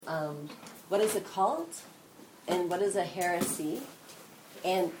what is a cult, and what is a heresy,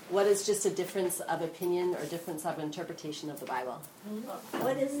 and what is just a difference of opinion or difference of interpretation of the Bible.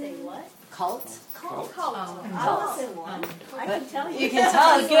 What is a what? Cult. Cult. I was in one. I can tell you. You can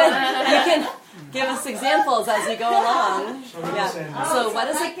tell. Good. You can give us examples as we go along. Yeah. So what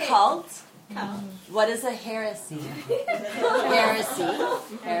is a cult? What is a heresy? Heresy.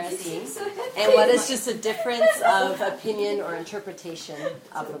 And what is just a difference of opinion or interpretation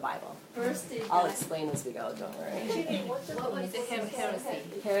of the Bible? I'll explain as we go, don't worry. What was the heresy?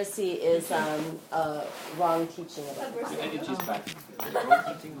 Heresy is a wrong teaching about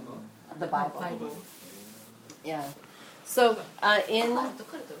the Bible. Yeah. So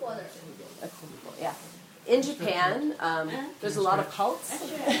in Japan, there's a lot of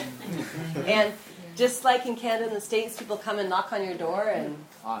cults. And just like in Canada and the States, people come and knock on your door and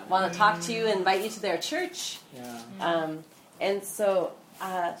want to talk to you and invite you to their church. And so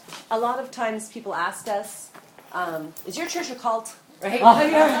a lot of times people ask us, is your church a cult? Right?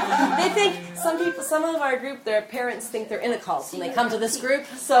 They think some of our group, their parents think they're in a cult when they come to this group.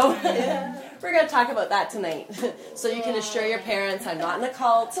 So we're going to talk about that tonight. So you can assure your parents, I'm not in a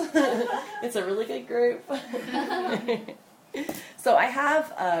cult. It's a really good group. So I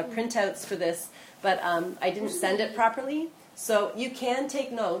have printouts for this, but I didn't send it properly. So you can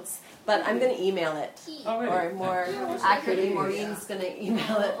take notes, but I'm going to email it. Or more accurately, Maureen's going to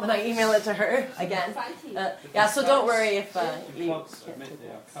email it when I email it to her again. So don't worry if you... Cults admit they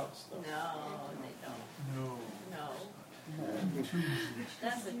are cults, though. No, they don't. No.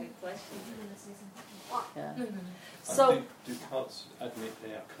 That's a good question. Yeah. I So, think, do cults admit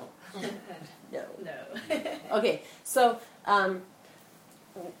they are cults? No. okay, so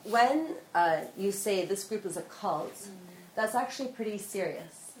when you say this group is a cult, that's actually pretty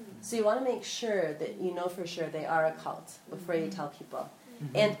serious. So you want to make sure that you know for sure they are a cult before you tell people.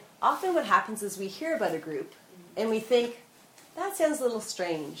 And often what happens is we hear about a group and we think, that sounds a little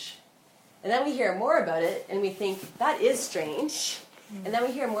strange. And then we hear more about it and we think, that is strange. And then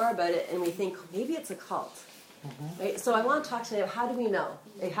we hear more about it and we think, maybe it's a cult. Right? So I want to talk today about how do we know?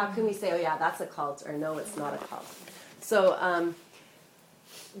 Like, how can we say, oh yeah, that's a cult, or no, it's not a cult? So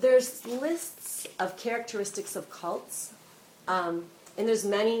there's lists of characteristics of cults. And there's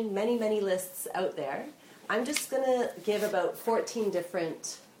many, many, many lists out there. I'm just going to give about 14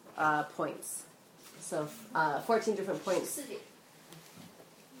 different points. So 14 different points.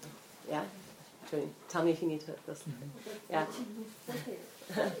 Yeah? Tell me if you need to this. Yeah.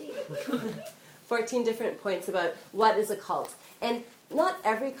 14 different points about what is a cult. And not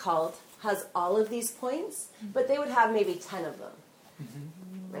every cult has all of these points, but they would have maybe 10 of them.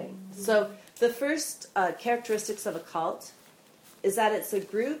 Right? So the first characteristics of a cult is that it's a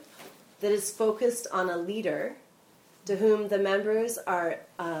group that is focused on a leader to whom the members are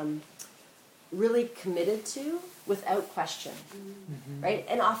really committed to without question. Right?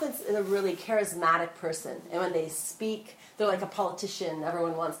 And often it's a really charismatic person. And when they speak, they're like a politician.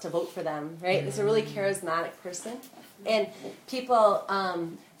 Everyone wants to vote for them. Right? It's a really charismatic person. And people,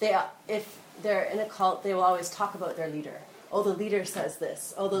 if they're in a cult, they will always talk about their leader. Oh, the leader says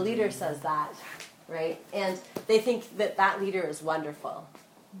this. Oh, the leader says that. Right? And they think that that leader is wonderful.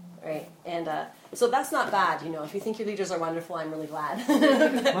 Right? And so that's not bad, you know. If you think your leaders are wonderful, I'm really glad.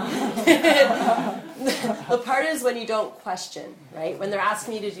 The part is when you don't question, right? When they're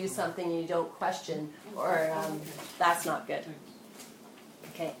asking you to do something and you don't question, or that's not good.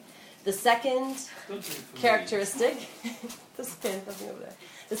 Okay. The second characteristic, the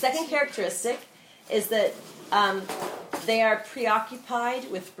second characteristic is that they are preoccupied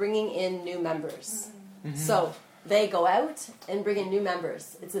with bringing in new members. So they go out and bring in new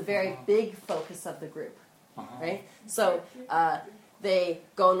members. It's a very big focus of the group, right? So they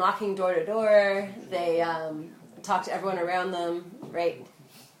go knocking door to door. They talk to everyone around them, right?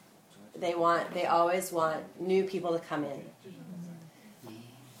 They always want new people to come in.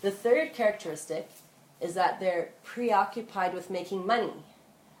 The third characteristic is that they're preoccupied with making money.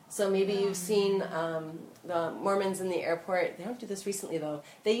 So maybe you've seen the Mormons in the airport. They don't do this recently, though.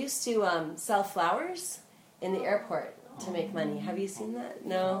 They used to sell flowers in the airport to make money. Have you seen that?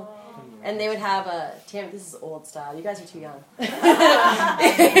 No? And they would have this is old style. You guys are too young.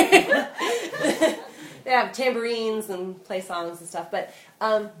 They have tambourines and play songs and stuff. But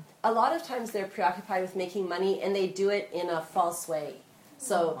a lot of times they're preoccupied with making money, and they do it in a false way.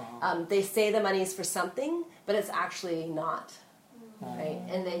 So they say the money is for something, but it's actually not. Right?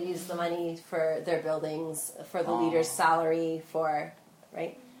 And they use the money for their buildings, for the leader's salary, for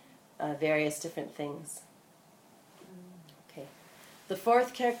various different things. Okay. The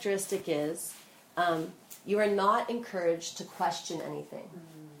fourth characteristic is you are not encouraged to question anything.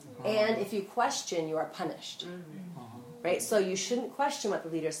 And if you question, you are punished. Right? So you shouldn't question what the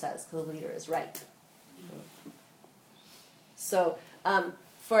leader says, because the leader is right. So,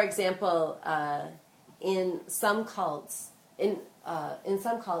 for example, in some cults,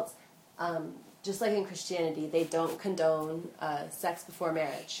 just like in Christianity, they don't condone sex before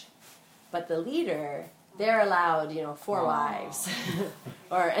marriage. But the leader, they're allowed, 4 wives,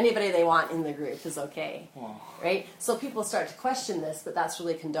 or anybody they want in the group is okay, right? So people start to question this, but that's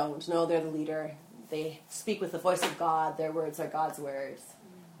really condoned. No, they're the leader. They speak with the voice of God. Their words are God's words,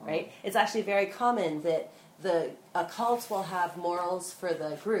 right? It's actually very common that a cult will have morals for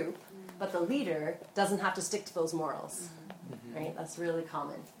the group, but the leader doesn't have to stick to those morals, right? That's really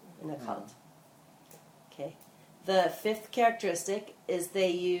common in a cult. Okay. The 5th characteristic is they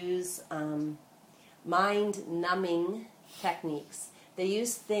use mind-numbing techniques. They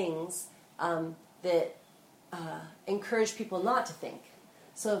use things that encourage people not to think.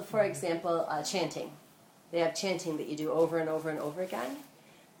 So, for example, chanting. They have chanting that you do over and over and over again.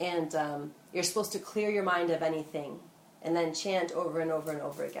 And you're supposed to clear your mind of anything and then chant over and over and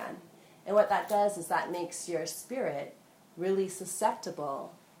over again. And what that does is that makes your spirit really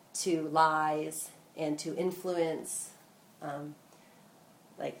susceptible to lies and to influence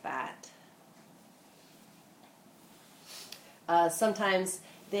like that. Sometimes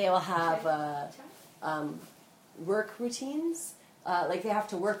they will have work routines, like they have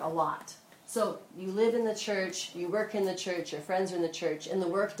to work a lot. So you live in the church, you work in the church, your friends are in the church, and the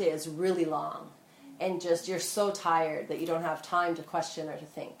work day is really long. And just you're so tired that you don't have time to question or to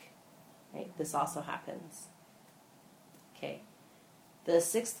think. Right? This also happens. Okay. The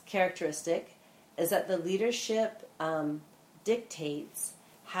 6th characteristic is that the leadership dictates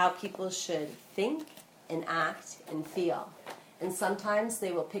how people should think and act and feel. And sometimes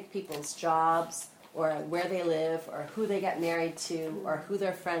they will pick people's jobs or where they live or who they get married to or who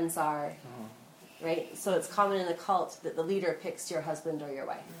their friends are. Right? So it's common in a cult that the leader picks your husband or your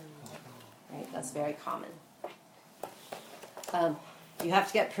wife. Right? That's very common. You have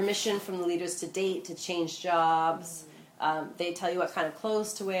to get permission from the leaders to date, to change jobs. They tell you what kind of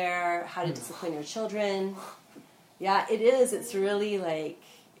clothes to wear, how to discipline your children. Yeah, it is. It's really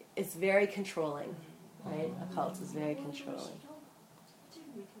it's very controlling. Right? A cult is very controlling.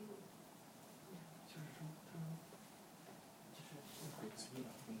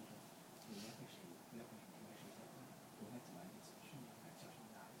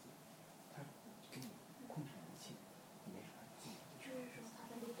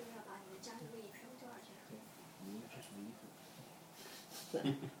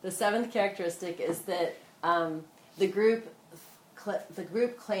 The 7th characteristic is that the group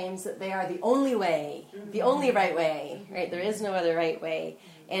claims that they are the only way, the only right way. Right? There is no other right way,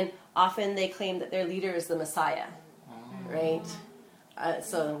 and often they claim that their leader is the Messiah. Right?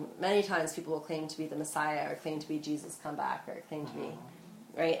 So many times people will claim to be the Messiah, or claim to be Jesus come back, or claim to be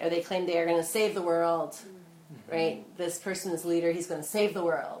right, or they claim they are going to save the world. Right? This person is leader; he's going to save the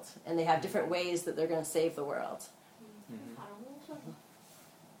world, and they have different ways that they're going to save the world.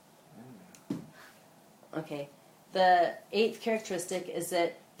 Okay, the 8th characteristic is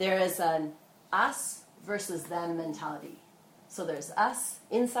that there is an us versus them mentality. So there's us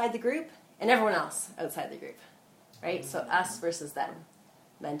inside the group and everyone else outside the group, right? So us versus them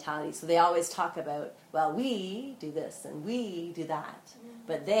mentality. So they always talk about, well, we do this and we do that,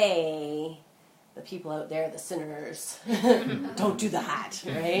 but they, the people out there, the sinners, don't do that,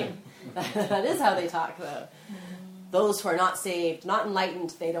 right? That is how they talk about those who are not saved, not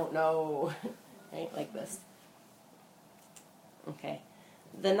enlightened, they don't know. Right, like this. Okay.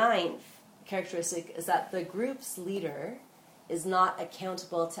 The 9th characteristic is that the group's leader is not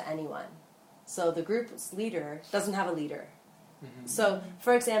accountable to anyone. So the group's leader doesn't have a leader. So,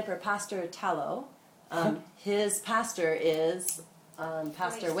 for example, Pastor Tallow, his pastor is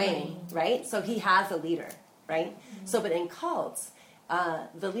Pastor Wayne, right? So he has a leader, right? So, but in cults,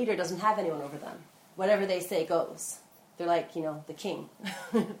 the leader doesn't have anyone over them. Whatever they say goes. They're like, the king.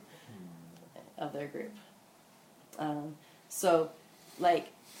 Of their group. So, like,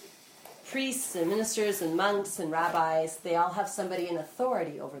 priests and ministers and monks and rabbis, they all have somebody in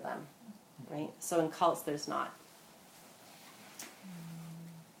authority over them, right? So in cults, there's not.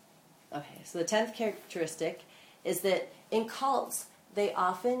 Okay, so the 10th characteristic is that in cults, they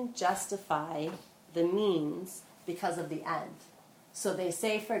often justify the means because of the end. So they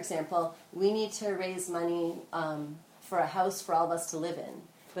say, for example, we need to raise money for a house for all of us to live in.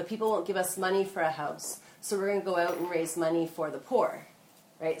 But people won't give us money for a house, so we're going to go out and raise money for the poor,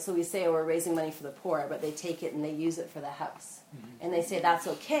 right? So we say, we're raising money for the poor, but they take it and they use it for the house. And they say that's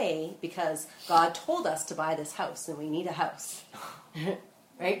okay because God told us to buy this house and we need a house,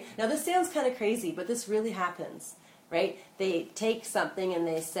 right? Now this sounds kind of crazy, but this really happens, right? They take something and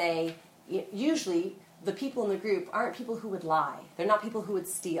they say, usually the people in the group aren't people who would lie. They're not people who would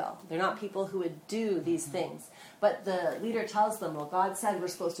steal. They're not people who would do these things. But the leader tells them, well, God said we're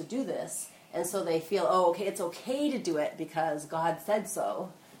supposed to do this. And so they feel, oh, okay, it's okay to do it because God said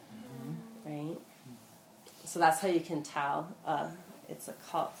so, right? So that's how you can tell it's a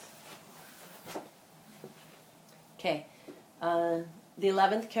cult. Okay. The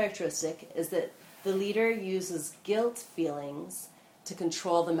 11th characteristic is that the leader uses guilt feelings to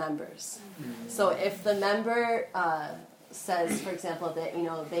control the members. So if the member says, for example,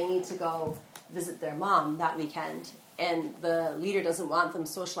 that they need to go visit their mom that weekend, and the leader doesn't want them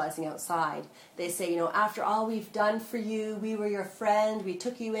socializing outside, they say, after all we've done for you, we were your friend, we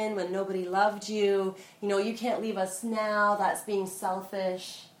took you in when nobody loved you, you can't leave us now, that's being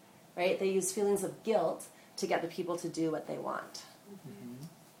selfish, right? They use feelings of guilt to get the people to do what they want.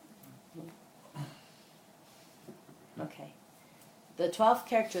 Okay. The 12th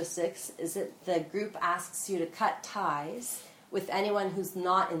characteristics is that the group asks you to cut ties with anyone who's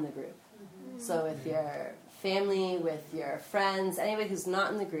not in the group. So if your family, with your friends, anybody who's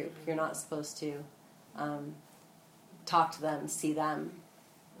not in the group, you're not supposed to talk to them, see them,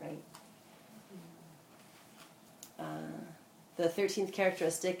 right? The 13th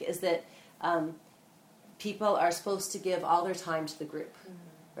characteristic is that people are supposed to give all their time to the group,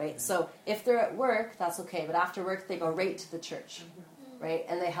 right? So if they're at work, that's okay, but after work they go right to the church, right?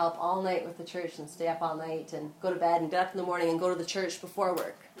 And they help all night with the church and stay up all night and go to bed and get up in the morning and go to the church before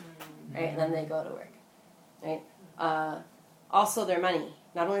work, right? And then they go to work, right? Also their money,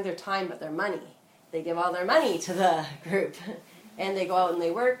 not only their time but their money. They give all their money to the group, and they go out and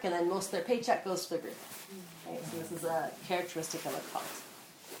they work, and then most of their paycheck goes to the group. Right? So this is a characteristic of a cult.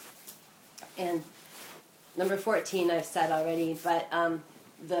 And number 14 I've said already, but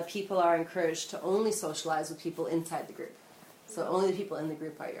the people are encouraged to only socialize with people inside the group. So only the people in the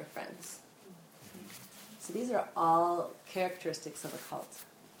group are your friends. So these are all characteristics of a cult.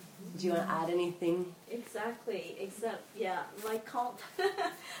 Do you want to add anything? Exactly, except, my cult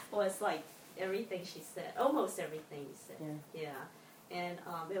was like everything she said, almost everything you said. Yeah. And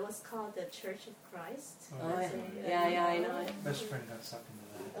it was called the Church of Christ. Oh, yeah, I know it. Best friend got sucked into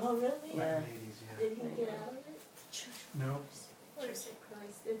that. Oh, really? Yeah. Back in the 80s, Did he get out of it? No, Church of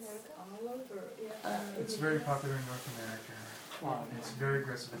Christ. It's all over. Yeah. it's very popular in North America. It's very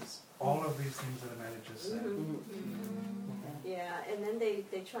aggressive. It's all of these things that Amanda just said. Yeah, and then they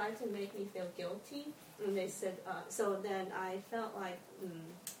tried to make me feel guilty, and they said, so then I felt like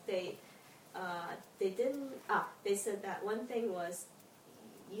they didn't, they said that one thing was,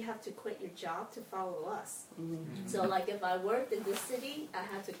 you have to quit your job to follow us. So like if I worked in this city, I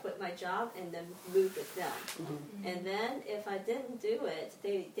had to quit my job and then move with them. And then if I didn't do it,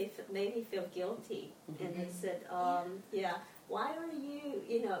 they made me feel guilty. And they said, why are you,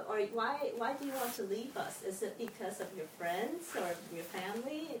 or why do you want to leave us? Is it because of your friends or your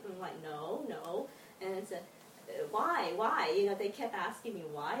family? And I'm like, no. And I said, why? They kept asking me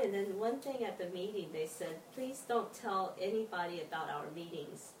why. And then one thing at the meeting, they said, please don't tell anybody about our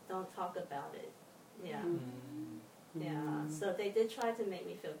meetings. Don't talk about it. Yeah. So they did try to make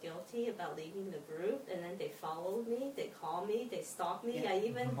me feel guilty about leaving the group, and then they followed me, they called me, they stalked me. I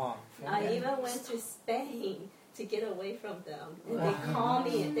even went to Spain to get away from them. And they called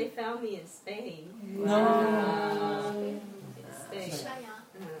me, and they found me in Spain. Spain.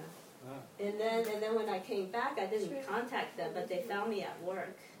 And then when I came back, I didn't contact them, but they found me at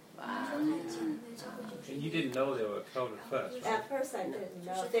work. And you didn't know they were a cult at first, right? At first I didn't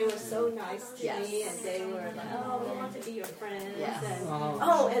know. They were so nice to me, and they were like, oh, we want to be your friends. Yes.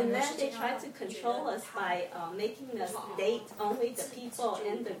 And then they tried to control us by making us date only the people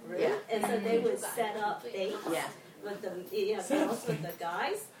in the group. Yeah. And so they would set up dates with the girls with the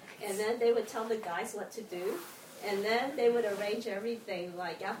guys, and then they would tell the guys what to do. And then they would arrange everything.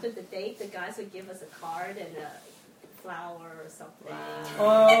 Like after the date, the guys would give us a card and a flower or something.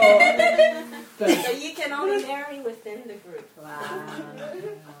 So you can only marry within the group.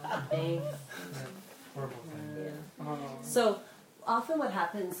 Thanks. Horrible thing. So often what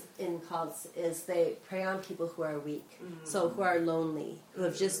happens in cults is they prey on people who are weak, so who are lonely, who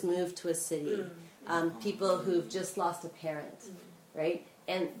have just moved to a city, people who've just lost a parent, right?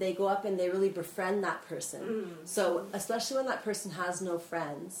 And they go up and they really befriend that person. So especially when that person has no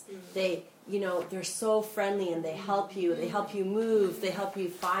friends, they're so friendly and they help you move, they help you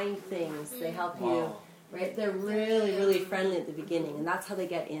find things, they help you, right? They're really, really friendly at the beginning, and that's how they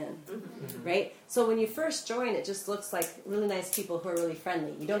get in, right? So when you first join, it just looks like really nice people who are really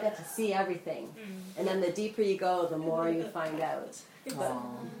friendly. You don't get to see everything. And then the deeper you go, the more you find out.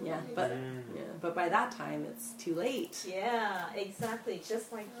 But by that time it's too late. Yeah, exactly.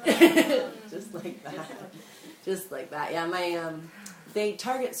 Just like that. Just like that. Yeah, my they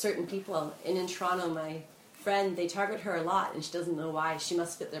target certain people, and in Toronto, my friend, they target her a lot, and she doesn't know why. She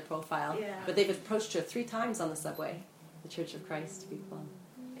must fit their profile. Yeah. But they've approached her 3 times on the subway, the Church of Christ people.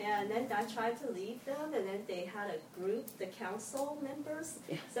 Yeah, and then I tried to leave them, and then they had a group, the council members.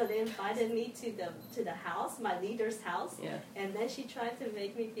 Yeah. So they invited me to the house, my leader's house. Yeah. And then she tried to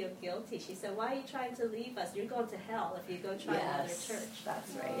make me feel guilty. She said, "Why are you trying to leave us? You're going to hell if you go try another church."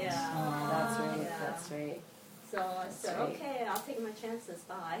 That's right. Yeah. That's right. Yeah. That's right. So I said, right. "Okay, I'll take my chances.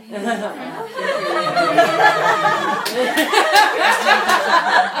 Bye."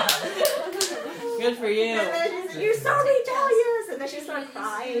 Good for you. And then she's, "You're so rebellious," and then she started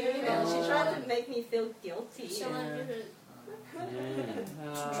crying, and she tried to make me feel guilty. 相当于就是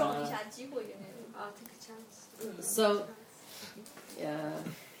撞一下机会的那种。take a chance. So, yeah.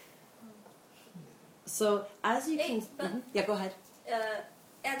 So as you can, yeah, go ahead.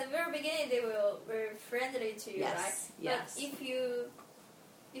 At the very beginning, they were very friendly to you, Yes, right? yes. But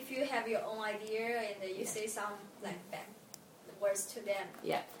if you have your own idea and you say some like back words to them,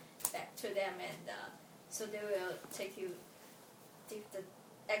 Yeah. back to them, and so they will take you. If the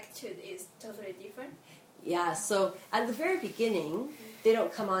attitude is totally different. Yeah, so at the very beginning, they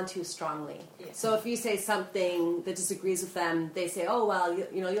don't come on too strongly. Yeah. So if you say something that disagrees with them, they say, "Oh well,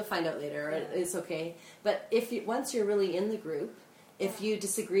 you'll find out later. Or, it's okay." But if once you're really in the group, if you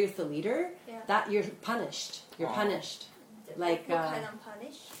disagree with the leader, that you're punished. You're punished. Like what kind of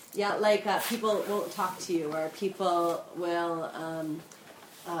punish? yeah, like people won't talk to you, or people will.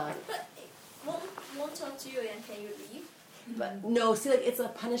 But won't talk to you, and can you leave? But no, see, like it's a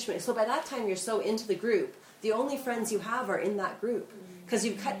punishment. So by that time, you're so into the group. The only friends you have are in that group because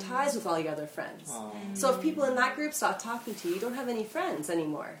you've cut ties with all your other friends. So if people in that group stop talking to you, you don't have any friends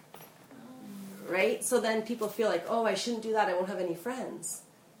anymore, right? So then people feel like, "Oh, I shouldn't do that. I won't have any friends."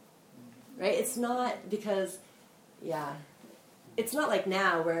 Right? It's not because, yeah, it's not like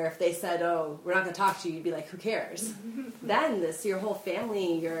now where if they said, "Oh, we're not going to talk to you," you'd be like, "Who cares?" Then this, your whole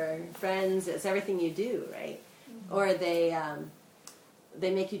family, your friends, it's everything you do, right? Or they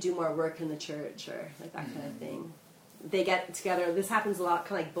make you do more work in the church, or like that kind of thing. They get together. This happens a lot,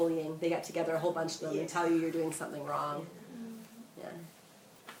 kind of like bullying. They get together, a whole bunch of them, and tell you you're doing something wrong. Yeah.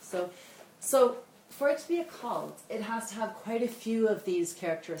 So for it to be a cult, it has to have quite a few of these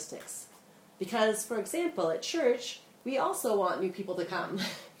characteristics. Because, for example, at church, we also want new people to come.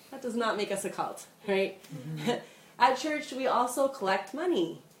 That does not make us a cult, right? At church, we also collect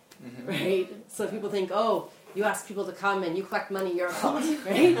money, right? So people think, "Oh, you ask people to come and you collect money, you're a cult,"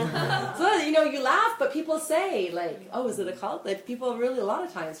 right? So, you laugh, but people say, like, "Oh, is it a cult?" Like, people really, a lot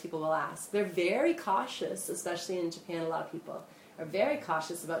of times people will ask. They're very cautious, especially in Japan, a lot of people are very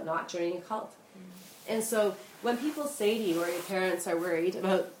cautious about not joining a cult. And so when people say to you, or your parents are worried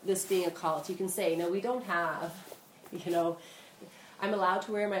about this being a cult, you can say, "No, we don't have, I'm allowed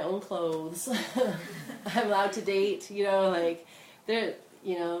to wear my own clothes. I'm allowed to date, like, they're,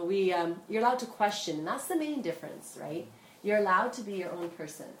 you're allowed to question," and that's the main difference, right? You're allowed to be your own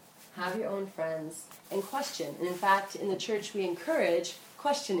person, have your own friends, and question. And in fact, in the church, we encourage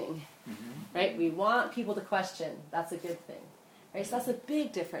questioning, right? We want people to question. That's a good thing, right? So that's a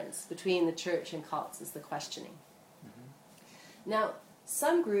big difference between the church and cults, is the questioning. Now,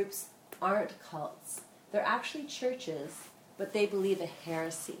 some groups aren't cults. They're actually churches, but they believe a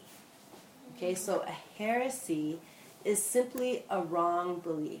heresy. Okay, so a heresy is simply a wrong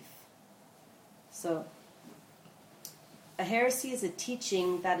belief. So a heresy is a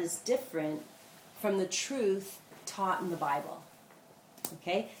teaching that is different from the truth taught in the Bible.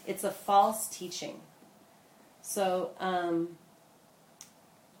 Okay? It's a false teaching. So,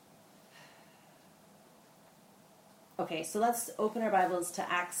 okay, so let's open our Bibles to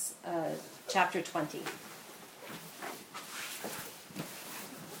Acts chapter 20.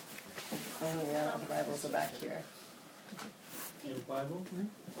 Oh yeah, the Bibles are back here. Your Bible?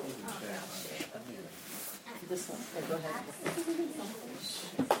 This one. Okay, go ahead.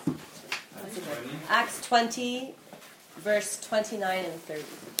 Acts 20, verse 29 and 30.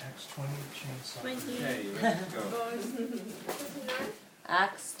 Acts 20, chainsaw. Okay, let's go.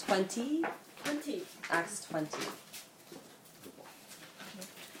 Acts 20. 20. Acts 20.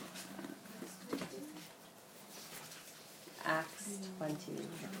 Acts 20.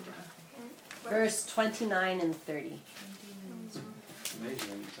 Verse 29 and 30. Amazing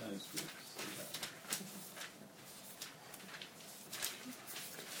how many times we see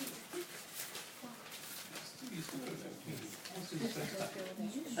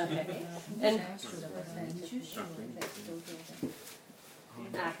Okay. And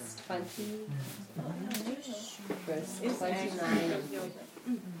Acts 20, verse 29.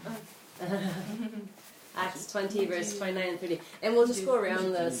 Acts 20, verse 29 and 30. And we'll just go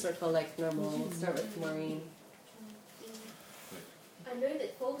around the circle like normal. We'll start with Maureen. I know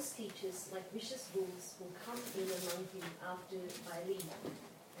that false teachers like vicious wolves will come in among him after my lead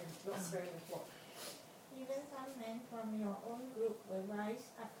and not sparing the flock. Even some men from your own group will rise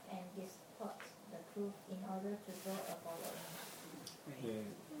up and distort the truth in order to draw a following. Right.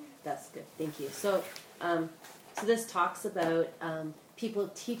 That's good. Thank you. So, so this talks about people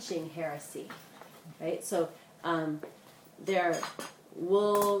teaching heresy, right? So there are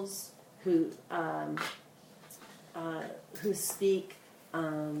wolves who speak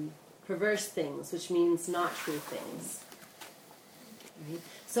perverse things, which means not true things. Right?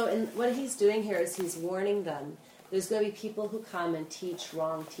 So what he's doing here is he's warning them. There's going to be people who come and teach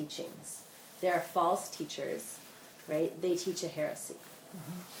wrong teachings. There are false teachers, right? They teach a heresy.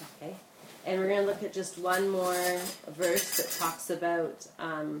 Okay? And we're going to look at just one more verse that talks about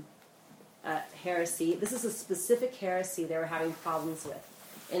heresy. This is a specific heresy they were having problems with.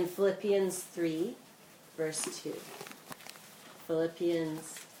 In Philippians 3, verse 2.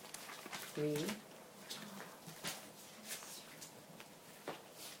 Philippians 3.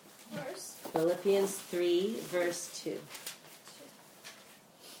 Verse. Philippians 3, verse 2.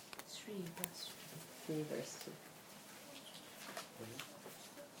 3, verse 2.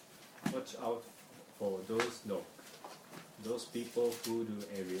 Watch out for those people who do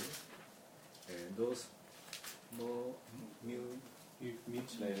evil, and those more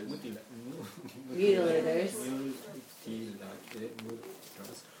Mutilators. Mutilators.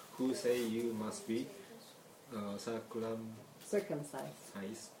 Who say you must be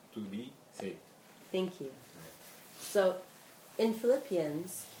circumcised to be saved. Thank you. So, in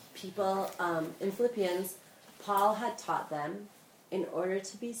Philippians, Paul had taught them, in order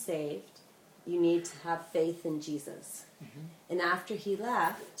to be saved, you need to have faith in Jesus. And after he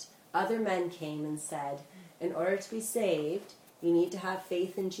left, other men came and said, in order to be saved, you need to have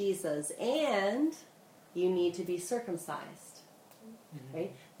faith in Jesus, and you need to be circumcised.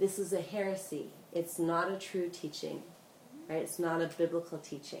 Right? This is a heresy. It's not a true teaching. Right? It's not a biblical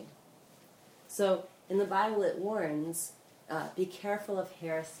teaching. So, in the Bible it warns, be careful of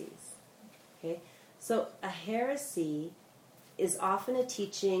heresies. Okay? So, a heresy is often a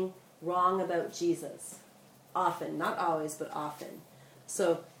teaching wrong about Jesus. Often. Not always, but often.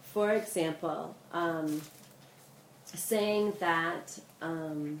 So, for example, saying that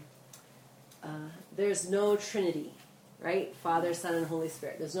there's no Trinity, right? Father, Son, and Holy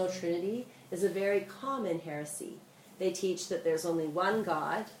Spirit. There's no Trinity is a very common heresy. They teach that there's only one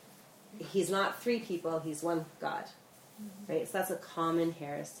God. He's not three people, he's one God. Right? So that's a common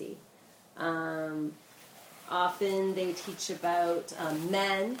heresy. Often they teach about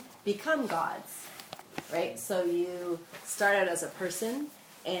men become gods. Right? So you start out as a person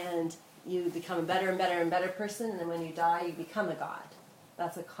and you become a better and better and better person, and then when you die, you become a god.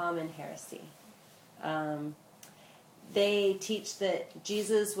 That's a common heresy. They teach that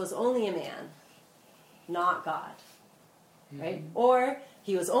Jesus was only a man, not God. Right? Or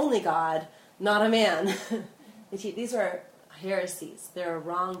he was only God, not a man. These are heresies. They're a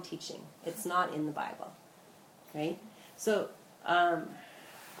wrong teaching. It's not in the Bible. Right? So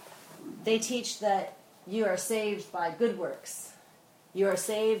they teach that you are saved by good works. You are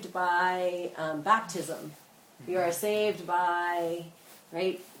saved by baptism. You are saved by,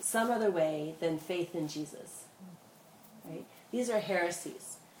 right, some other way than faith in Jesus. Right? These are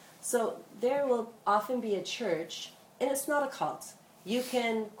heresies. So there will often be a church, and it's not a cult. You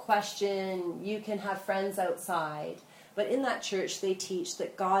can question, you can have friends outside, but in that church they teach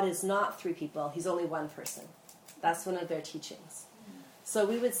that God is not three people, he's only one person. That's one of their teachings. So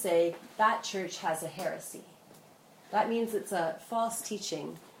we would say that church has a heresy. That means it's a false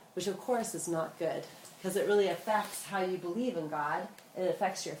teaching, which of course is not good, because it really affects how you believe in God, and it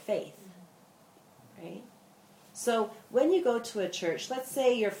affects your faith. Right? So when you go to a church, let's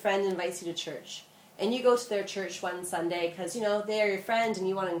say your friend invites you to church, and you go to their church one Sunday because, you know, they're your friend and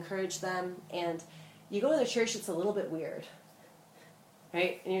you want to encourage them, and you go to their church, it's a little bit weird.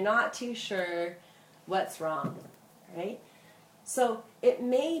 Right? And you're not too sure what's wrong. Right? So it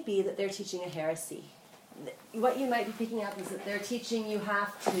may be that they're teaching a heresy. What you might be picking up is that they're teaching you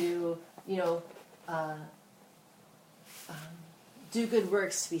have to, you know, do good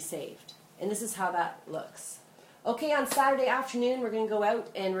works to be saved. And this is how that looks. Okay, on Saturday afternoon, we're going to go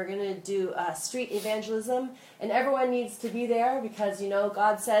out and we're going to do street evangelism. And everyone needs to be there because, you know,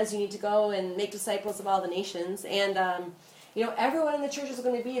 God says you need to go and make disciples of all the nations. And everyone in the church is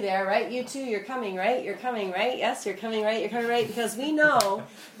going to be there, right? You too, you're coming, right? You're coming, right? Yes, you're coming, right? You're coming, right? Because we know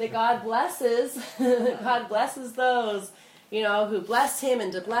that God blesses those, who bless him,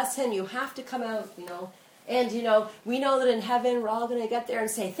 and to bless him, you have to come out, And, we know that in heaven, we're all going to get there and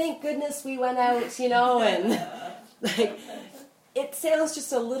say, thank goodness we went out, and like, it sounds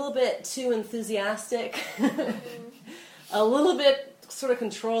just a little bit too enthusiastic, a little bit sort of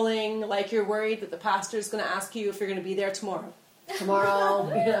controlling, like you're worried that the pastor is going to ask you if you're going to be there tomorrow.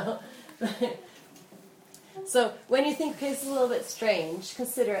 So when you think, okay, this is a little bit strange,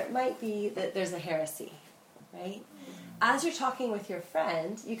 consider it might be that there's a heresy, right? As you're talking with your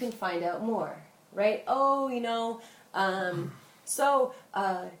friend, you can find out more, right? Oh,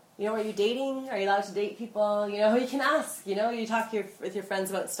 are you dating? Are you allowed to date people? You can ask, you talk with your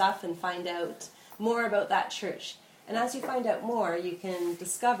friends about stuff and find out more about that church. And as you find out more, you can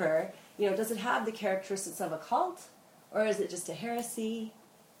discover, does it have the characteristics of a cult? Or is it just a heresy?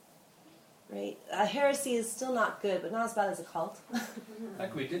 Right? A heresy is still not good, but not as bad as a cult.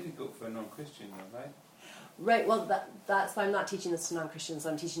 Like we difficult for a non-Christian, though, right? Right, well, that's why I'm not teaching this to non-Christians.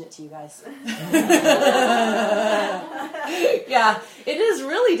 I'm teaching it to you guys. Yeah, it is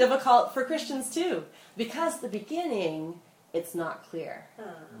really difficult for Christians, too. Because at the beginning, it's not clear.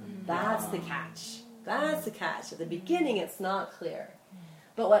 That's the catch. That's the catch. At the beginning, it's not clear.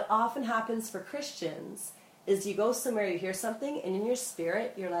 But what often happens for Christians is you go somewhere, you hear something, and in your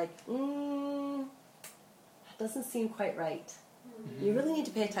spirit, you're like, that doesn't seem quite right. You really need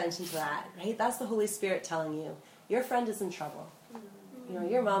to pay attention to that, right? That's the Holy Spirit telling you, your friend is in trouble.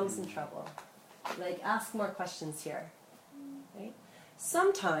 Your mom's in trouble. Like, ask more questions here, right?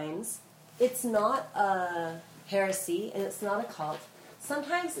 Sometimes it's not a heresy and it's not a cult.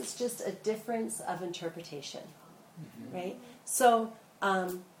 Sometimes it's just a difference of interpretation, right? So,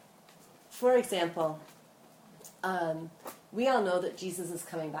 for example, we all know that Jesus is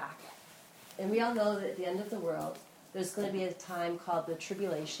coming back. And we all know that at the end of the world, there's going to be a time called the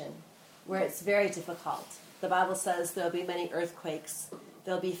tribulation, where it's very difficult. The Bible says there'll be many earthquakes,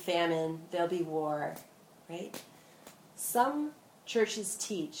 there'll be famine, there'll be war, right? Some churches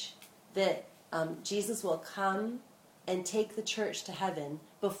teach that Jesus will come and take the church to heaven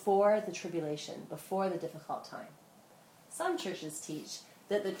before the tribulation, before the difficult time. Some churches teach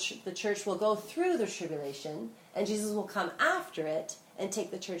that the church will go through the tribulation and Jesus will come after it and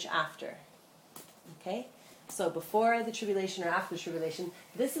take the church after. Okay? So before the tribulation or after the tribulation,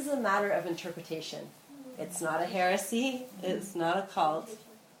 this is a matter of interpretation. It's not a heresy. It's not a cult.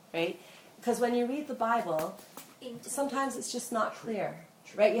 Right? Because when you read the Bible, sometimes it's just not clear.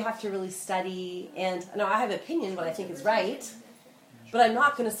 Right? You have to really study. And I have an opinion what I think is right. But I'm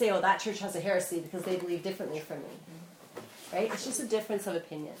not going to say, that church has a heresy because they believe differently from me. Right? It's just a difference of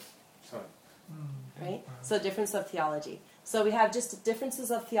opinion. Right? So difference of theology. So we have just differences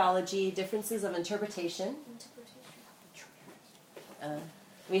of theology, differences of interpretation.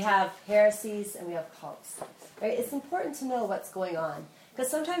 We have heresies and we have cults. Right? It's important to know what's going on.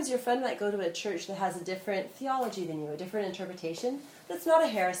 Because sometimes your friend might go to a church that has a different theology than you, a different interpretation. That's not a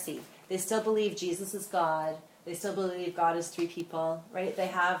heresy. They still believe Jesus is God. They still believe God is three people. Right? They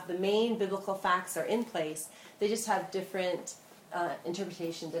have the main biblical facts are in place. They just have different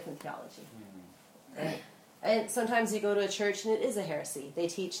interpretation, different theology. Right? And sometimes you go to a church and it is a heresy. They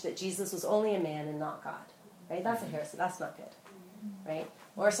teach that Jesus was only a man and not God. Right? That's a heresy. That's not good. Right?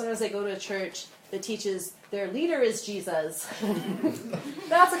 Or sometimes they go to a church that teaches their leader is Jesus.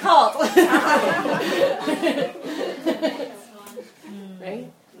 That's a cult.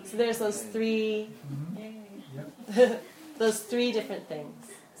 Right? So there's those three different things.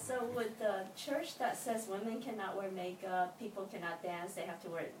 So with the church that says women cannot wear makeup, people cannot dance,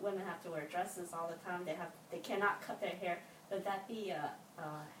 women have to wear dresses all the time, they cannot cut their hair, would that be a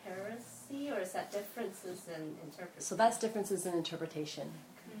heresy, or is that differences in interpretation? So that's differences in interpretation,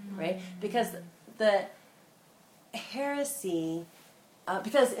 right? Because the heresy,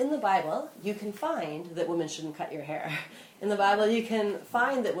 because in the Bible you can find that women shouldn't cut your hair. In the Bible you can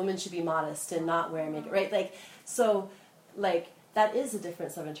find that women should be modest and not wear makeup, right? That is a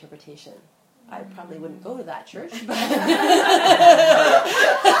difference of interpretation. I probably wouldn't go to that church, but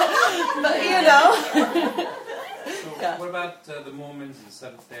So what about the Mormons and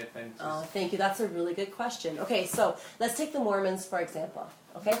Seventh-day Adventists? Oh, thank you. That's a really good question. Okay, so let's take the Mormons, for example.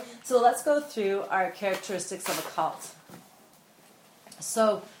 Okay, so let's go through our characteristics of a cult.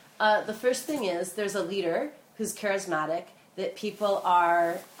 So the first thing is there's a leader who's charismatic that people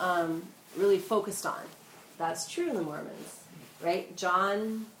are really focused on. That's true in the Mormons. Right?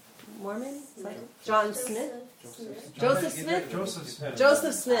 John Mormon? John Smith? Joseph Smith? Joseph Smith.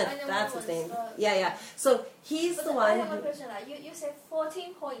 Joseph Smith, I know that's what his name. was, Yeah. So he's But the I one have a who, question. You said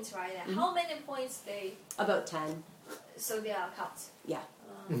 14 points, right? How many points they? about 10. So they are cut. Yeah.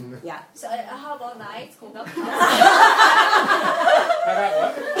 Yeah. So how about 9? Cũng có cut. How about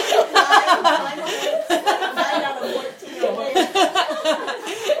what? 9 out of 14.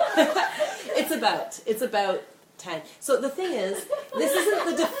 It's about 10. So the thing is, this isn't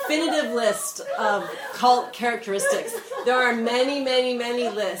the definitive list of cult characteristics. There are many, many, many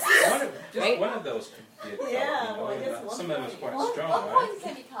lists. Right? One of those could be a cult, Yeah, well, I guess one some of them is quite What strong, point right?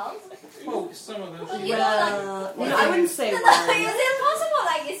 can be cut? Oh, some of those. Well, Well, no, I wouldn't say No, one. is it possible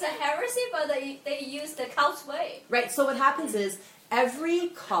like it's a heresy, but they use the cult way? Right, so what happens is every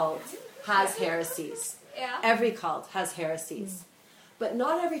cult has heresies. Yeah. Every cult has heresies. But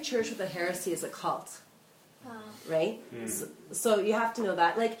not every church with a heresy is a cult. Right? So you have to know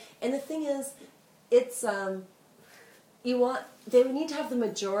that. Like, and the thing is, it's they would need to have the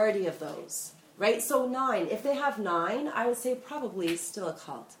majority of those. Right? So 9. If they have 9, I would say probably still a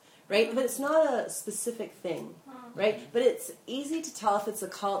cult. Right? But it's not a specific thing. Right? But it's easy to tell if it's a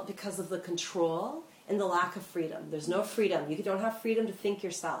cult because of the control and the lack of freedom. There's no freedom. You don't have freedom to think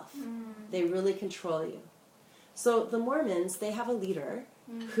yourself. They really control you. So the Mormons, they have a leader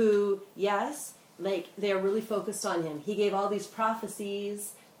who, yes, like they're really focused on him. He gave all these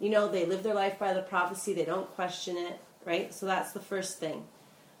prophecies. You know, they live their life by the prophecy. They don't question it. Right? So that's the first thing.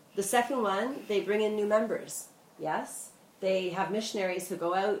 The second one, they bring in new members. Yes? They have missionaries who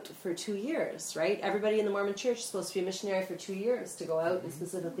go out for 2 years, right? Everybody in the Mormon church is supposed to be a missionary for 2 years to go out and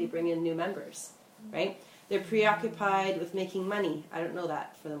specifically bring in new members, right? They're preoccupied with making money. I don't know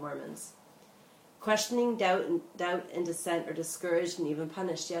that for the Mormons. Questioning, doubt, and dissent are discouraged and even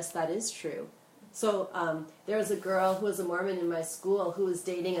punished. Yes, that is true. So there was a girl who was a Mormon in my school who was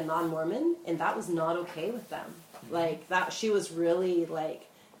dating a non-Mormon, and that was not okay with them. Like that, she was really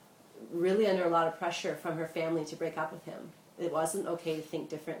under a lot of pressure from her family to break up with him. It wasn't okay to think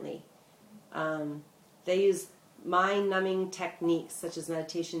differently. They use mind-numbing techniques such as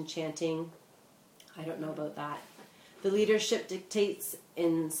meditation, chanting. I don't know about that. The leadership dictates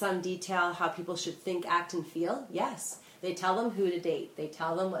in some detail how people should think, act, and feel. Yes. They tell them who to date. They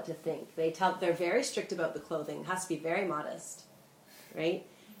tell them what to think. They're very strict about the clothing. It has to be very modest. Right?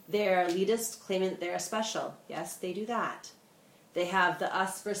 They're elitist, claiming that they're special. Yes, they do that. They have the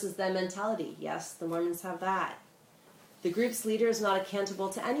us versus them mentality. Yes, the Mormons have that. The group's leader is not accountable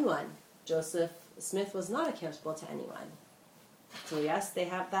to anyone. Joseph Smith was not accountable to anyone. So yes, they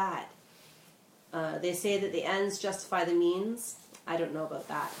have that. They say that the ends justify the means. I don't know about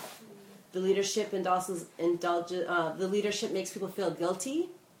that. The leadership the leadership makes people feel guilty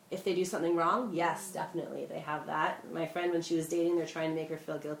if they do something wrong. Yes, definitely, they have that. My friend, when she was dating, they're trying to make her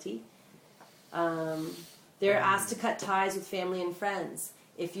feel guilty. They're asked to cut ties with family and friends.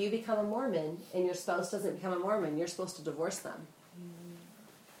 If you become a Mormon and your spouse doesn't become a Mormon, you're supposed to divorce them.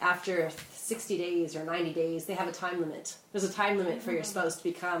 After 60 days or 90 days, they have a time limit. There's a time limit for your spouse to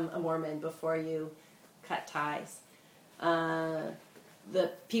become a Mormon before you cut ties. The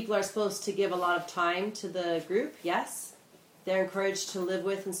people are supposed to give a lot of time to the group, yes. They're encouraged to live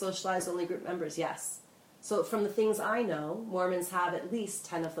with and socialize only group members, yes. So from the things I know, Mormons have at least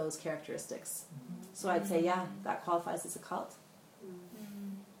 10 of those characteristics. So I'd say, yeah, that qualifies as a cult.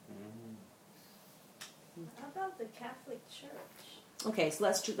 How about the Catholic Church? Okay, so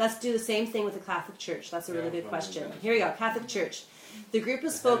let's do the same thing with the Catholic Church. That's a really good question. Here we go, Catholic Church. The group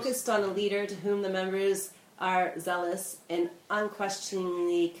is focused on a leader to whom the members are zealous and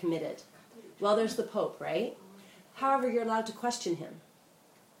unquestioningly committed. Well, there's the Pope, right? However, you're allowed to question him.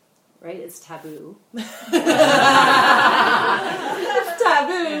 Right? It's taboo. It's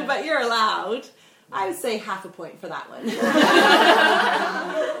taboo, but you're allowed. I would say half a point for that one.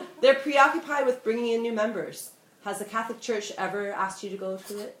 They're preoccupied with bringing in new members. Has the Catholic Church ever asked you to go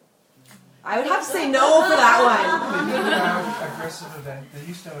to it? I would have to say no for that one. They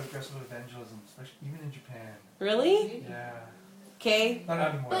used to have aggressive evangelism, especially even in Japan. Really? Yeah. Okay. Not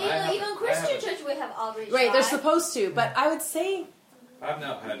anymore. But even Christian church we have outreach. Right, they're supposed to, but I would say I've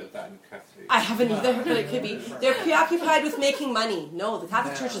not heard of that in Catholic. I haven't either, but it could be. They're preoccupied with making money. No, the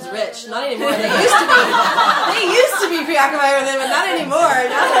Catholic Church is rich. Not anymore. They used to be. They used to be preoccupied with it, but not anymore.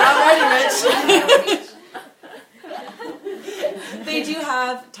 Now they're already rich. They do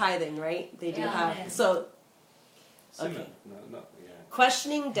have tithing, right? They do have. So, Similar. okay. No,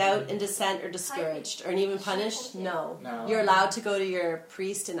 Questioning, doubt, and dissent are discouraged, or even punished? No. You're allowed to go to your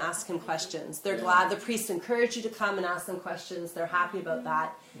priest and ask him questions. They're glad. The priests encourage you to come and ask them questions. They're happy about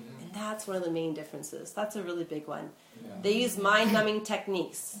that. And that's one of the main differences. That's a really big one. They use mind-numbing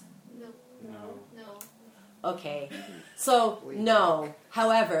techniques. No. No. Okay, so no.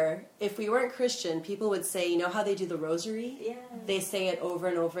 However, if we weren't Christian, people would say, you know how they do the rosary? Yeah. They say it over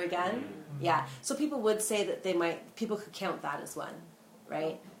and over again. Yeah. So people would say that people could count that as one,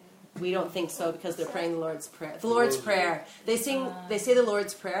 right? We don't think so because they're praying the Lord's Prayer. The Lord's Prayer. They say the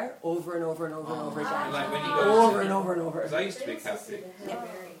Lord's Prayer over and over and over and over again. Like when you go Over and over and over. Because I used to be Catholic.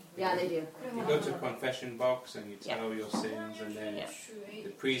 Yeah, they do. You go to a confession box and you tell your sins, and then the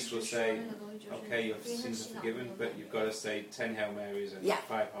priest will say, okay, your sins are forgiven, but you've got to say 10 Hail Marys and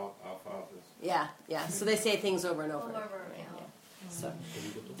 5 Our Fathers. Yeah. So they say things over and over. So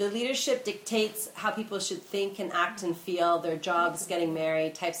the leadership dictates how people should think and act and feel, their jobs, getting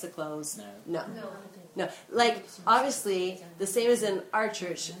married, types of clothes. No. Like, obviously, the same as in our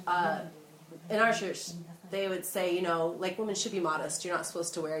church. In our church, they would say, you know, like women should be modest. You're not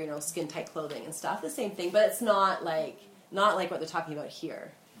supposed to wear, you know, skin-tight clothing and stuff. The same thing, but it's not like what they're talking about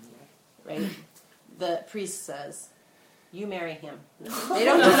here, right? The priest says, you marry him. They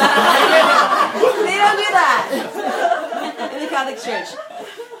don't do that. They don't do that in the Catholic Church.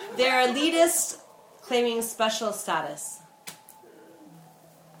 They're elitist, claiming special status.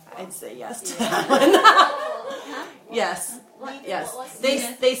 I'd say yes to that one. Yes.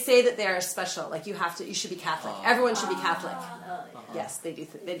 They say that they are special. Like you should be Catholic. Everyone should be Catholic. Yes, they do.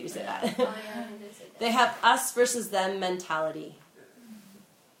 They do say that. They have us versus them mentality.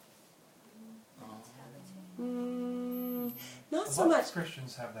 Not so much.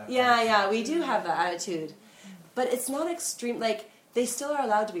 Christians have that. Yeah, we do have that attitude, but it's not extreme. Like they still are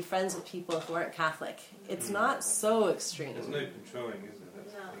allowed to be friends with people who aren't Catholic. It's not so extreme. There's no controlling, is there?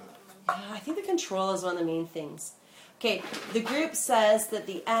 That's the thing. I think the control is one of the main things. Okay, the group says that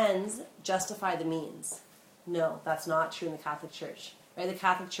the ends justify the means. No, that's not true in the Catholic Church. Right? The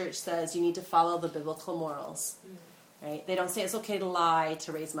Catholic Church says you need to follow the biblical morals. Right? They don't say it's okay to lie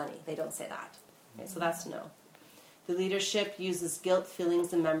to raise money. They don't say that. Okay, so that's no. The leadership uses guilt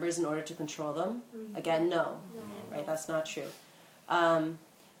feelings in members in order to control them. Again, no. Right? That's not true.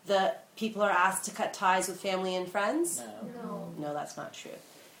 The people are asked to cut ties with family and friends. No, that's not true.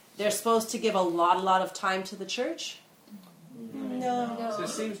 They're supposed to give a lot of time to the church. No. So it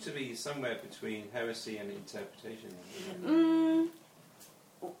seems to be somewhere between heresy and interpretation.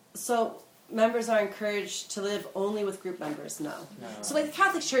 So members are encouraged to live only with group members? No. So like the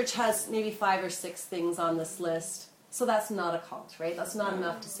Catholic Church has maybe 5 or 6 things on this list. So that's not a cult, right? That's not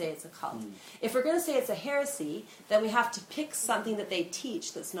enough to say it's a cult. If we're going to say it's a heresy, then we have to pick something that they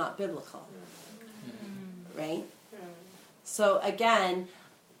teach that's not biblical. Right? So again,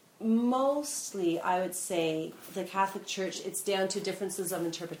 mostly I would say the Catholic Church, it's down to differences of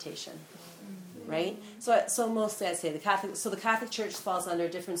interpretation. Right? So mostly I'd say the Catholic Church falls under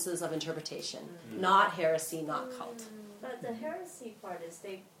differences of interpretation. Not heresy, not cult. But the heresy part is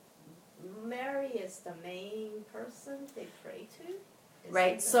Mary is the main person they pray to?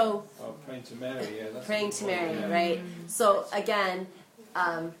 Right, so... Oh, praying to Mary, yeah. That's praying to Mary, yeah. right? So, again,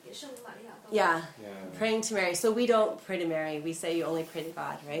 praying to Mary. So we don't pray to Mary. We say you only pray to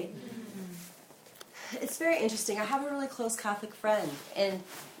God, right? It's very interesting. I have a really close Catholic friend, and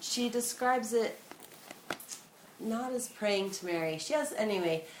she describes it not as praying to Mary. She has,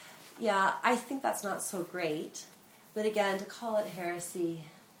 anyway, I think that's not so great. But again, to call it heresy...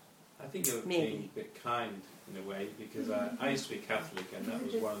 I think you're being a bit kind in a way, because I used to be Catholic, and that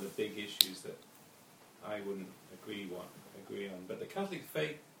was one of the big issues that I wouldn't agree on. But the Catholic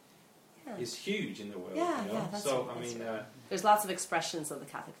faith is huge in the world. That's so right, I mean, right. There's lots of expressions of the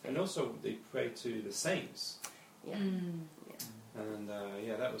Catholic faith, and also they pray to the saints. And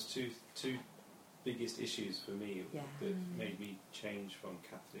that was two biggest issues for me that made me change from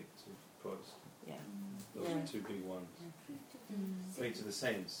Catholic to Protestant. Those are 2 big ones. Pray to the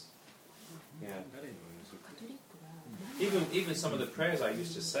saints. Even some of the prayers I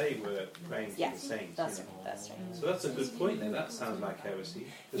used to say were praying to the saints. That's right. So that's a good point there. That sounds like heresy.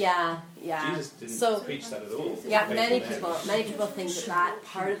 Jesus didn't preach that at all. Many people think that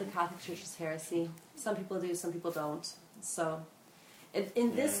part of the Catholic Church is heresy. Some people do, some people don't. So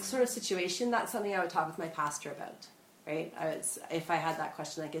in this sort of situation, that's something I would talk with my pastor about. Right? If I had that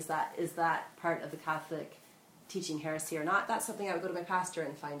question, like, is that part of the Catholic teaching heresy or not? That's something I would go to my pastor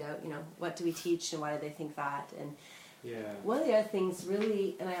and find out, what do we teach and why do they think that? And one of the other things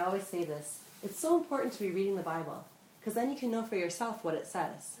really, and I always say this, it's so important to be reading the Bible, because then you can know for yourself what it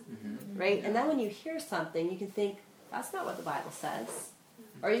says, right? And then when you hear something, you can think, that's not what the Bible says.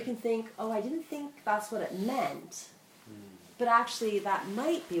 Or you can think, oh, I didn't think that's what it meant. But actually, that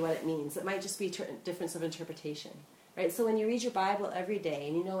might be what it means. It might just be a difference of interpretation, right? So when you read your Bible every day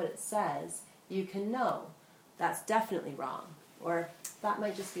and you know what it says, you can know that's definitely wrong. or that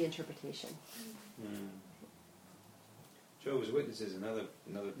might just be interpretation. Jehovah's Witness is another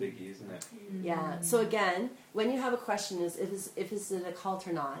biggie, isn't it? Yeah. So again, when you have a question, if it's an occult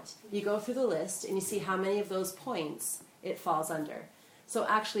or not, you go through the list and you see how many of those points it falls under. So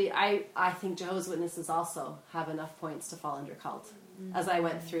actually, I think Jehovah's Witnesses also have enough points to fall under cult. As I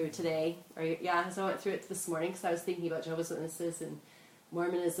went through today, as I went through it this morning, because I was thinking about Jehovah's Witnesses and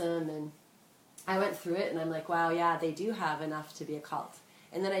Mormonism, and I went through it, and I'm like, wow, yeah, they do have enough to be a cult.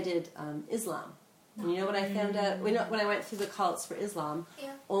 And then I did Islam. And you know what I found out? When I went through the cults for Islam,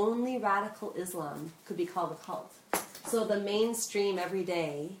 only radical Islam could be called a cult. So the mainstream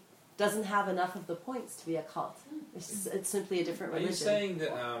everyday doesn't have enough of the points to be a cult. It's simply a different religion. Are you saying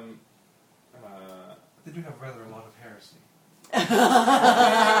that... They do have rather a lot of heresy.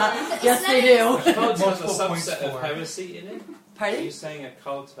 Yes, they do. A cult has a subset of heresy in it? Pardon? Are you saying a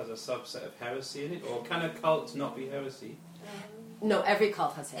cult has a subset of heresy in it? Or can a cult not be heresy? No, every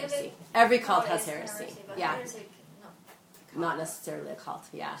cult has heresy. Every cult has heresy. But Yeah. heresy, no. Not necessarily a cult,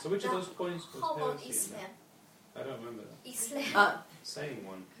 yeah. So which of those points was How about heresy? Islam? I don't remember that. Islam. Saying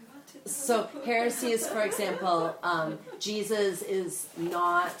one. So heresy is, for example, Jesus is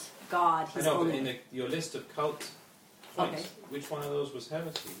not God. I He's know, but only... in your list of cult points, Okay. which one of those was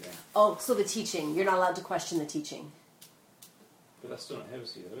heresy then? Oh, so the teaching. You're not allowed to question the teaching. But that's still not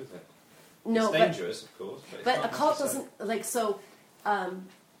heresy though, is it? No, it's dangerous, of course. But, but it's a not cult necessary. doesn't... Like, so... I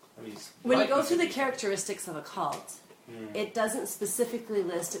mean, it's when you right go through the to be- characteristics of a cult, it doesn't specifically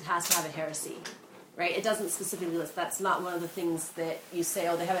list it has to have a heresy, right? It doesn't specifically list. That's not one of the things that you say,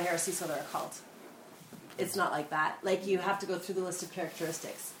 oh, they have a heresy, so they're a cult. It's not like that. Like, you have to go through the list of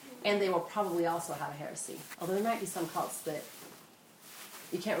characteristics, and they will probably also have a heresy. Although there might be some cults that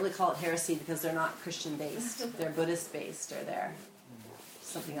you can't really call it heresy because they're not Christian-based. They're Buddhist-based, or they're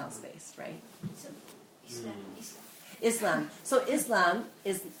something else-based, right? So, Islam. Islam. So Islam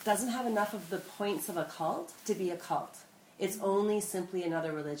doesn't have enough of the points of a cult to be a cult. It's only simply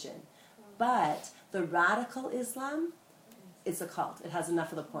another religion. But the radical Islam is a cult. It has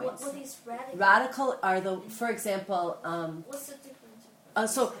enough of the points. What is radical? Radical are for example, What's the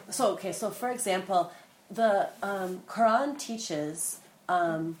difference? So for example, the Quran teaches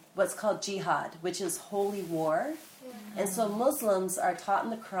what's called jihad, which is holy war. And so Muslims are taught in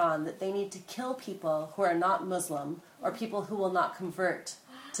the Quran that they need to kill people who are not Muslim, or people who will not convert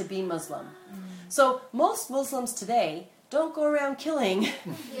to be Muslim. So most Muslims today don't go around killing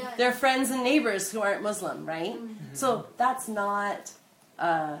their friends and neighbors who aren't Muslim, right? So that's not...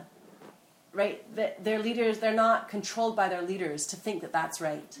 right? Their leaders, they're not controlled by their leaders to think that that's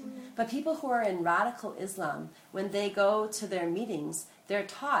right. But people who are in radical Islam, when they go to their meetings, they're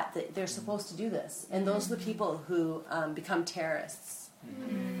taught that they're supposed to do this. And those are the people who become terrorists,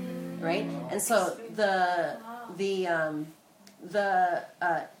 right? And so the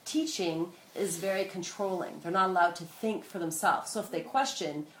teaching is very controlling. They're not allowed to think for themselves. So if they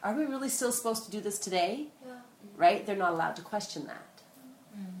question, are we really still supposed to do this today? Right? They're not allowed to question that.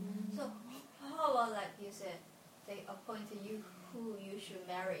 So, how about, like you said, they appointed you who you should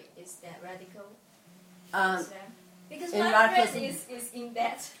marry? Is that radical? Islam? Because in my radical friend is in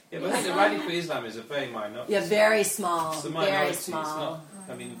that. Yeah, but I think the radical Islam is a very minority. Yeah, very small. It's a Very minority. It's small. not,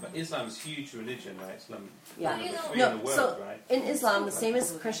 I mean, but Islam's a huge religion, right? Islam, Yeah. number You know- 3 in the No, world, so right? in Islam, the same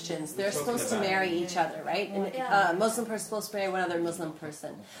as Christians, they're supposed to marry each other, right? And a Muslim person is supposed to marry one other Muslim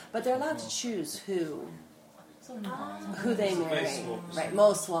person. But they're allowed to choose who they marry. small percentage. Right,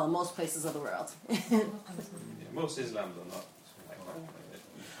 most places of the world. Yeah, most Islams are not.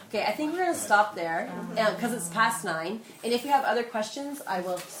 Okay, I think we're going to stop there because it's past 9. And if you have other questions, I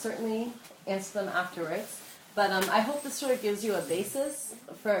will certainly answer them afterwards. But I hope this sort of gives you a basis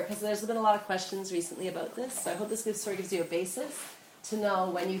because there's been a lot of questions recently about this. So I hope this sort of gives you a basis to know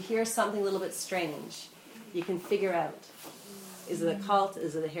when you hear something a little bit strange, you can figure out, is it a cult,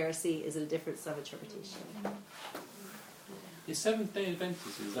 is it a heresy, is it a difference of interpretation? Is Seventh-day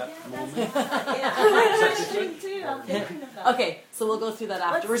Adventist, is that Mormon? Okay, so we'll go through that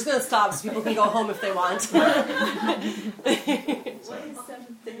after. We're just going to stop so people can go home if they want. What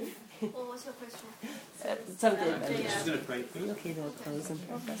was your question? Seventh-day Adventist. She's going to pray for you. Okay, to close in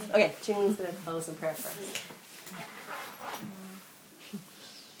prayer first. Okay, Jingling's going to close in prayer first.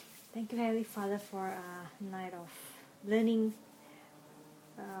 Thank you, Heavenly Father, for a night of learning.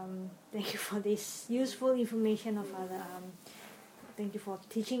 Thank you for this useful information, oh Father. Thank you for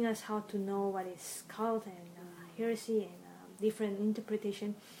teaching us how to know what is cult and heresy and different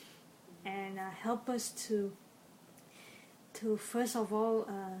interpretation, and help us to first of all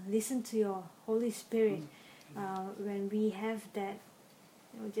listen to your Holy Spirit when we have that,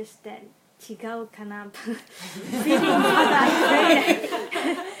 just that Chigao Kanap feeling,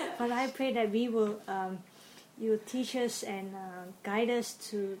 but I pray that we will, you will teach us and guide us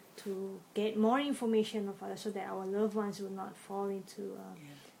to get more information of others, so that our loved ones will not fall into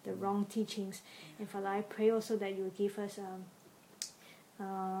the wrong teachings. And Father, I pray also that you will give us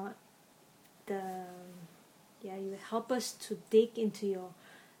you will help us to dig into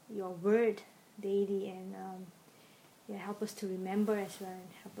your word daily, and help us to remember as well,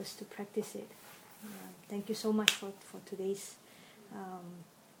 and help us to practice it. Thank you so much for today's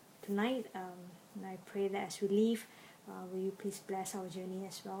tonight, and I pray that as we leave, will you please bless our journey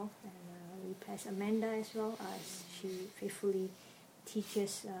as well, and we bless Amanda as well, as she faithfully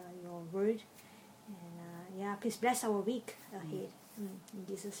teaches your word, and please bless our week ahead. In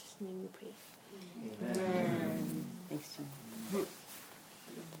Jesus' name we pray. Amen. Thanks, John.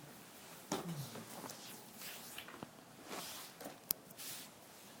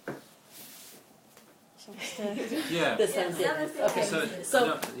 Yeah. The Seventh-day Adventist. Okay.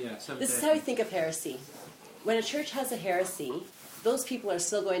 So this is how we think of heresy. When a church has a heresy, those people are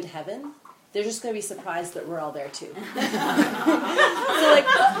still going to heaven. They're just going to be surprised that we're all there too. So like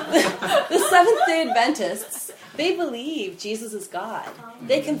the Seventh-day Adventists, they believe Jesus is God.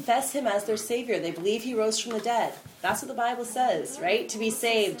 They confess him as their Savior. They believe he rose from the dead. That's what the Bible says, right? To be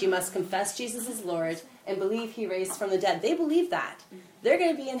saved, you must confess Jesus as Lord and believe he raised from the dead. They believe that. They're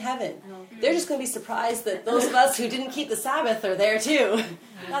going to be in heaven. They're just going to be surprised that those of us who didn't keep the Sabbath are there too.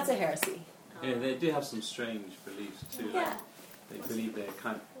 That's a heresy. Yeah, they do have some strange beliefs too. Yeah. They believe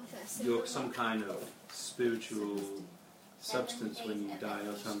you're some kind of spiritual substance when you die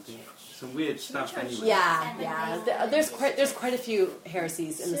or something. Some weird stuff anyway. Yeah. There's quite a few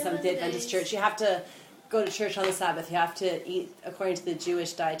heresies in the Seventh-day Adventist Church. You have to go to church on the Sabbath. You have to eat according to the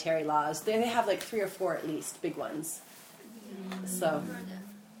Jewish dietary laws. They have like 3 or 4 at least, big ones. So,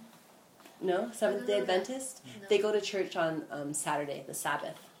 no? Seventh-day Adventist? No. They go to church on Saturday, the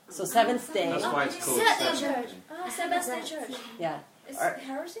Sabbath. So seventh day. That's why it's called Sabbath Sabbath. church. Sabbath church. Yeah. It's Or-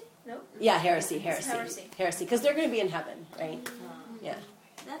 heresy? No? Yeah, heresy. Heresy. Because they're going to be in heaven, right? Yeah.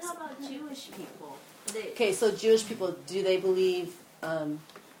 Then how about Jewish people? Okay, so Jewish people, do they believe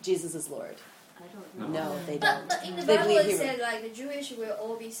Jesus is Lord? I don't know. No, they But, don't. but in the They Bible believe it he said like the Jewish will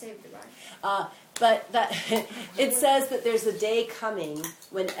all be saved, right? But that it says that there's a day coming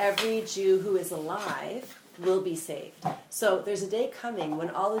when every Jew who is alive will be saved. So there's a day coming when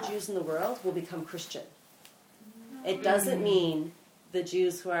all the Jews in the world will become Christian. It doesn't mean the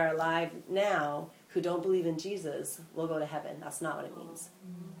Jews who are alive now who don't believe in Jesus will go to heaven. That's not what it means.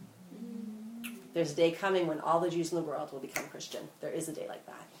 There's a day coming when all the Jews in the world will become Christian. There is a day like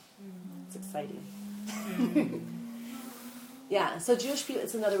that. It's exciting. Yeah, so Jewish people,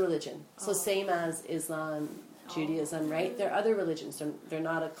 it's another religion. So same as Islam, Judaism, right? They're other religions. They're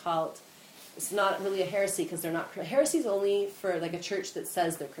not a cult. It's not really a heresy because they're not... Heresy is only for like a church that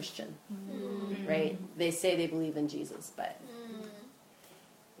says they're Christian, right? They say they believe in Jesus, but...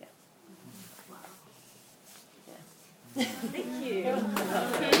 Yeah. Thank you.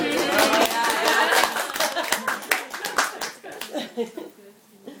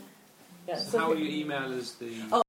 Yeah, So how will you email us the...